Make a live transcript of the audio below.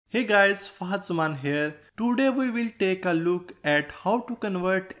Hey guys, Fahed Zaman here. Today we will take a look at how to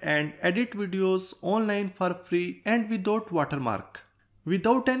convert and edit videos online for free and without watermark.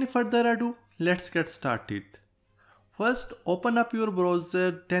 Without any further ado, let's get started. First, open up your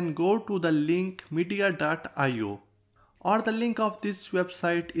browser, then go to the link media.io, or the link of this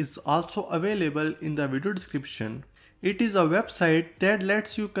website is also available in the video description. It is a website that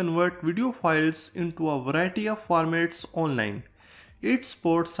lets you convert video files into a variety of formats online. It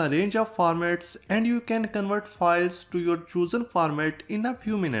supports a range of formats and you can convert files to your chosen format in a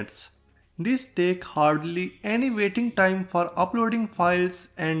few minutes. This takes hardly any waiting time for uploading files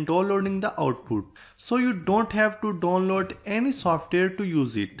and downloading the output, so you don't have to download any software to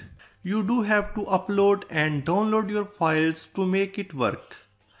use it. You do have to upload and download your files to make it work.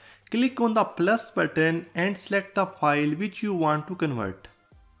 Click on the plus button and select the file which you want to convert.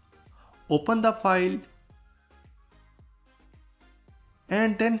 Open the file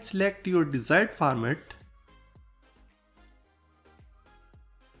and then select your desired format.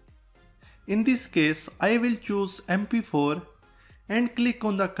 In this case, I will choose MP4 and click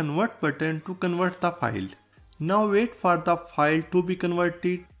on the convert button to convert the file. Now wait for the file to be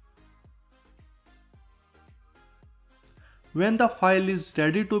converted. When the file is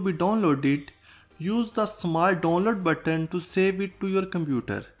ready to be downloaded, use the small download button to save it to your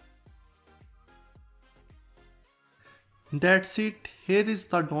computer. That's it, here is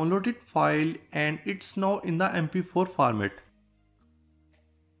the downloaded file and it's now in the MP4 format.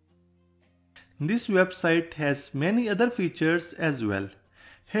 This website has many other features as well.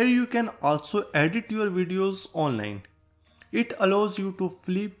 Here you can also edit your videos online. It allows you to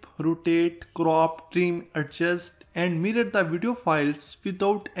flip, rotate, crop, trim, adjust and mirror the video files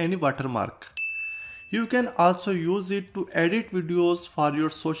without any watermark. You can also use it to edit videos for your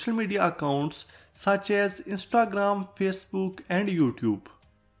social media accounts such as Instagram, Facebook and YouTube.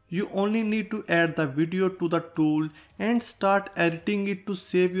 You only need to add the video to the tool and start editing it to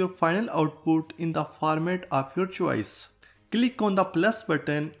save your final output in the format of your choice. Click on the plus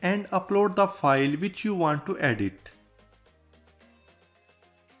button and upload the file which you want to edit.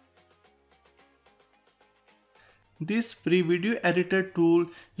 This free video editor tool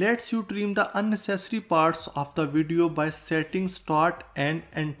lets you trim the unnecessary parts of the video by setting start and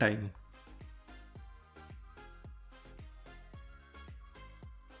end time.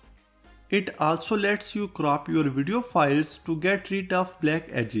 It also lets you crop your video files to get rid of black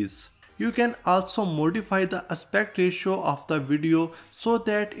edges. You can also modify the aspect ratio of the video so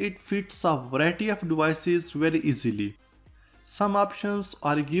that it fits a variety of devices very easily. Some options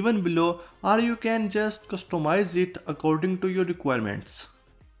are given below, or you can just customize it according to your requirements.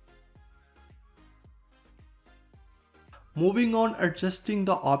 Moving on, adjusting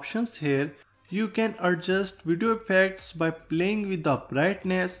the options here, you can adjust video effects by playing with the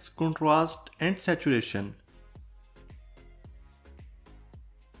brightness, contrast and saturation.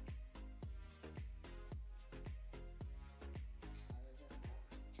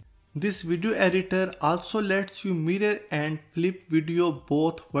 This video editor also lets you mirror and flip video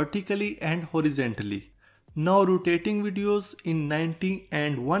both vertically and horizontally. Now rotating videos in 90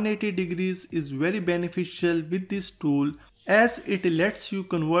 and 180 degrees is very beneficial with this tool, as it lets you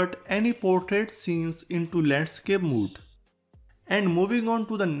convert any portrait scenes into landscape mode. And moving on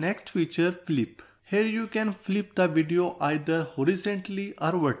to the next feature, flip. Here you can flip the video either horizontally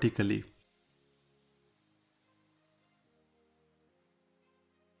or vertically.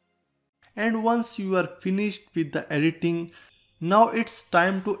 And once you are finished with the editing, now it's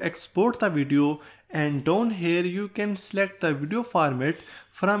time to export the video, and down here you can select the video format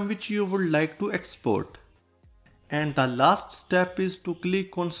from which you would like to export. And the last step is to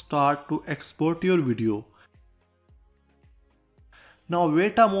click on start to export your video. Now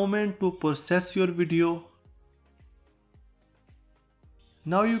wait a moment to process your video.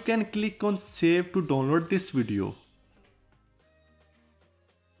 Now you can click on save to download this video.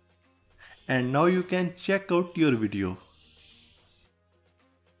 And now you can check out your video.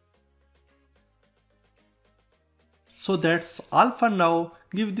 So that's all for now.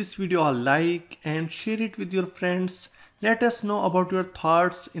 Give this video a like and share it with your friends. Let us know about your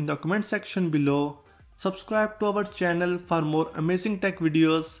thoughts in the comment section below. Subscribe to our channel for more amazing tech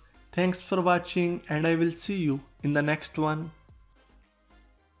videos. Thanks for watching and I will see you in the next one.